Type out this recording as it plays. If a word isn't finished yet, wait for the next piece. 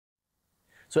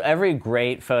So every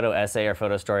great photo essay or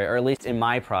photo story, or at least in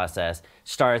my process,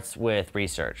 starts with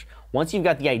research. Once you've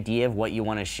got the idea of what you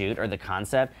want to shoot or the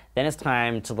concept, then it's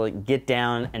time to get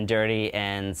down and dirty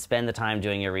and spend the time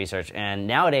doing your research. And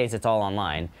nowadays, it's all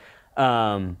online.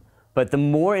 But the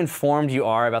more informed you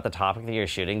are about the topic that you're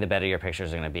shooting, the better your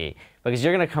pictures are going to be. Because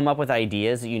you're going to come up with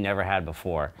ideas that you never had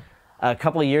before. A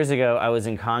couple of years ago, I was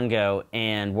in Congo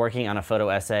and working on a photo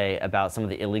essay about some of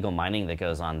the illegal mining that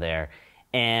goes on there.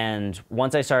 And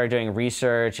once I started doing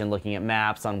research and looking at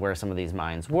maps on where some of these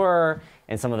mines were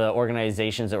and some of the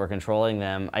organizations that were controlling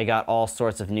them, I got all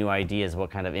sorts of new ideas of what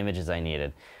kind of images I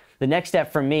needed. The next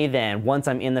step for me then, once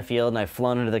I'm in the field and I've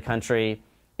flown into the country,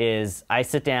 is I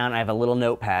sit down, I have a little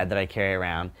notepad that I carry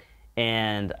around,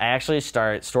 and I actually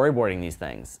start storyboarding these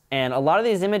things. And a lot of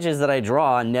these images that I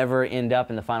draw never end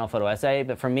up in the final photo essay,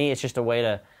 but for me it's just a way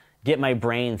to get my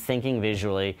brain thinking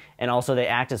visually, and also they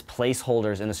act as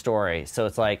placeholders in the story. So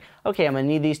it's like, okay, I'm gonna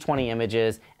need these 20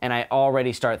 images, and I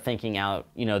already start thinking out,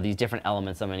 these different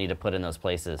elements I'm gonna need to put in those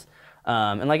places.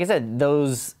 And like I said,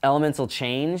 those elements will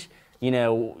change.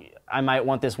 I might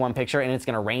want this one picture and it's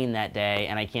gonna rain that day,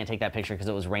 and I can't take that picture because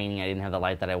it was raining, I didn't have the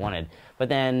light that I wanted. But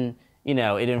then,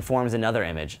 it informs another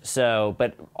image. So,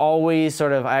 but always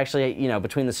sort of, I actually,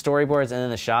 between the storyboards and then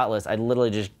the shot list, I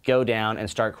literally just go down and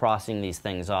start crossing these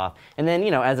things off. And then,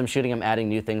 as I'm shooting, I'm adding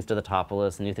new things to the top of the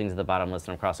list, new things to the bottom list,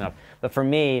 and I'm crossing off. But for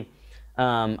me,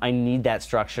 I need that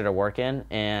structure to work in,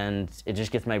 and it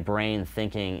just gets my brain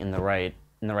thinking in the right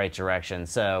direction.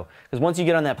 So, because once you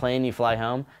get on that plane and you fly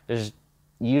home, there's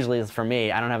usually, for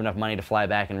me, I don't have enough money to fly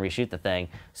back and reshoot the thing.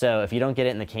 So if you don't get it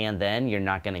in the can then, you're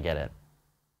not gonna get it.